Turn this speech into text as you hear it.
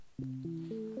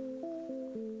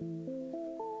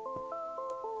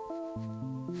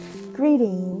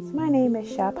Greetings, my name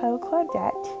is Chapeau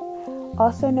Claudette,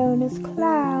 also known as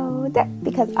Cloud,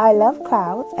 because I love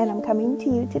clouds, and I'm coming to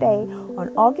you today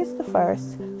on August the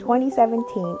 1st,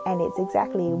 2017, and it's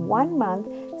exactly 1 month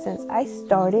since I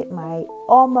started my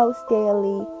almost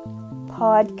daily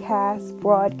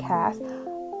broadcast,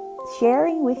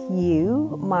 sharing with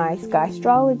you my sky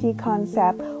astrology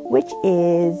concept, which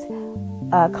is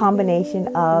a combination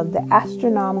of the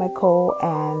astronomical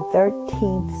and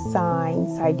 13th sign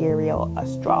sidereal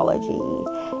astrology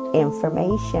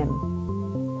information.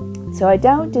 So I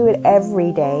don't do it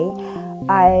every day.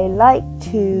 I like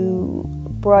to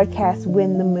broadcast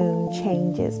when the moon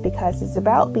changes because it's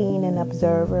about being an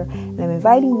observer, and I'm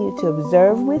inviting you to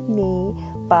observe with me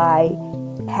by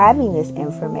having this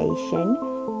information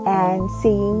and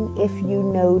seeing if you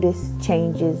notice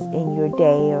changes in your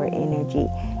day or energy.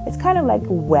 It's kind of like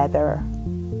a weather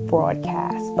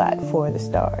broadcast, but for the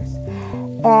stars.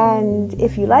 And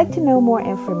if you'd like to know more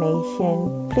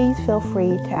information, please feel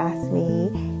free to ask me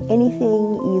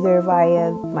anything either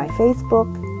via my Facebook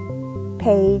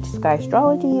page, Sky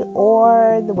Astrology,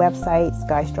 or the website,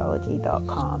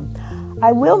 skyastrology.com.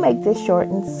 I will make this short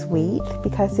and sweet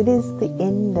because it is the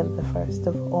end of the 1st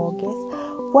of August.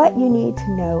 What you need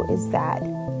to know is that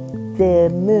the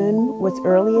moon was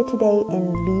earlier today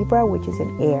in Libra, which is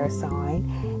an air sign,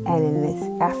 and in this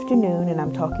afternoon, and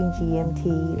I'm talking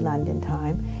GMT London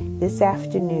time, this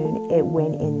afternoon it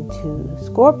went into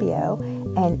Scorpio,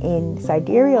 and in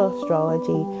sidereal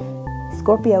astrology,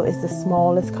 Scorpio is the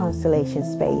smallest constellation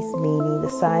space, meaning the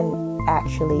sun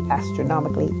actually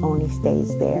astronomically only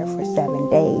stays there for 7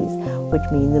 days, which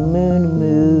means the moon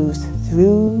moves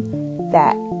through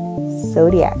that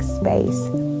zodiac space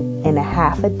in a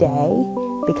half a day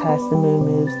because the moon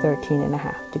moves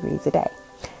 13.5 degrees a day.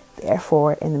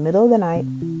 Therefore, in the middle of the night,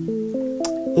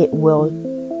 the moon will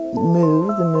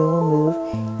move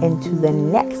into the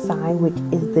next sign, which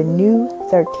is the new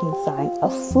 13th sign, a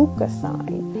Fuca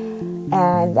sign.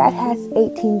 And that has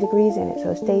 18 degrees in it,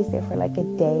 so it stays there for like a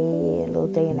little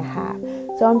day and a half.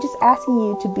 So I'm just asking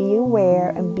you to be aware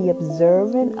and be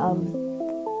observant of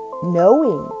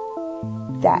knowing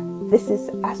that this is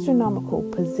astronomical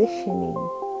positioning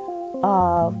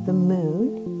of the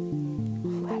moon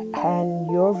and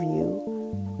your view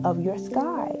of your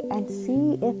sky, and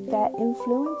see if that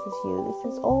influences you.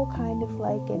 This is all kind of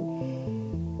like a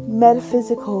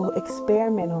metaphysical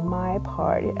experiment on my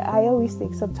part. I always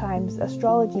think sometimes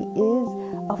astrology is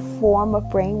a form of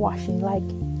brainwashing, like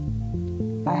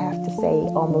I have to say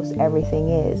almost everything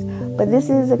is. But this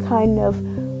is a kind of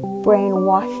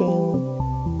brainwashing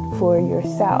for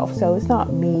yourself. So it's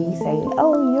not me saying,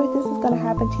 oh, this is going to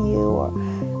happen to you or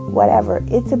whatever.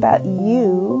 It's about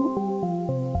you,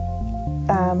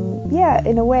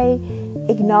 in a way,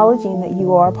 acknowledging that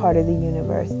you are part of the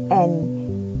universe and,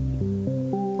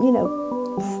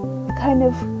 kind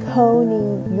of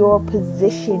honing your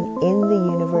position in the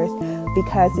universe.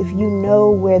 Because if you know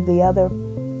where the other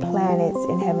planets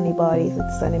and heavenly bodies, like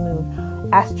the sun and moon,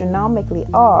 astronomically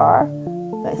are,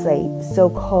 let's say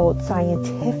so-called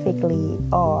scientifically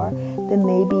are, then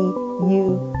maybe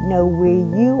you know where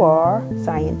you are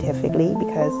scientifically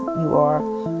because you are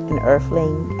an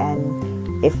earthling, and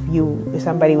if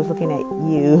somebody was looking at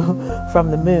you from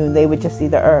the moon, they would just see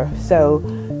the earth. So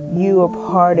you are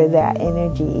part of that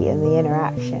energy and the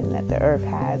interaction that the earth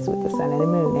has with the sun and the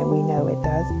moon, and we know it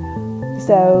does.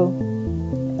 So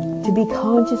to be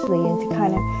consciously and to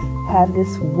kind of have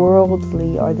this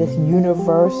worldly or this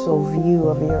universal view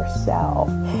of yourself,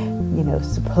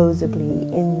 supposedly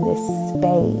in this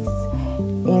space,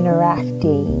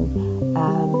 interacting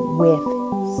with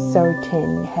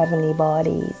certain heavenly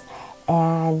bodies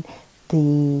and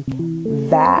the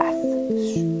vast,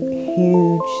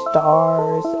 huge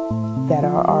stars that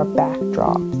are our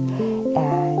backdrops,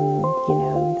 and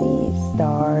these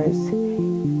stars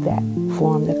that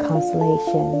form the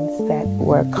constellations that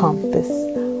were compass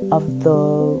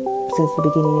since the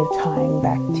beginning of time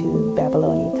back to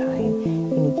Babylonian time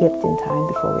and Egyptian time,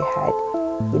 before we had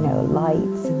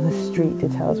lights in the street to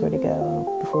tell us where to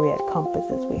go. Before we had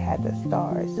compasses, we had the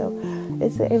stars. So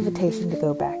it's an invitation to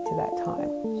go back to that time.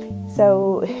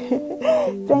 So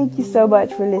thank you so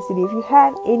much for listening. If you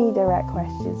have any direct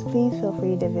questions, please feel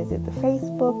free to visit the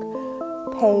Facebook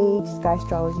page,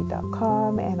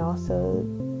 skyastrology.com, and also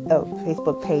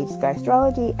Facebook page, Sky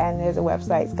Astrology, and there's a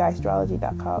website,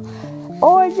 skyastrology.com.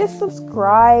 Or just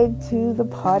subscribe to the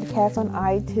podcast on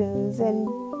iTunes, and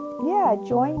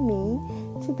join me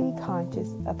to be conscious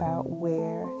about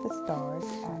where the stars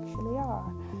actually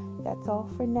are. That's all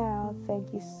for now.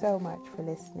 Thank you so much for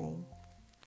listening.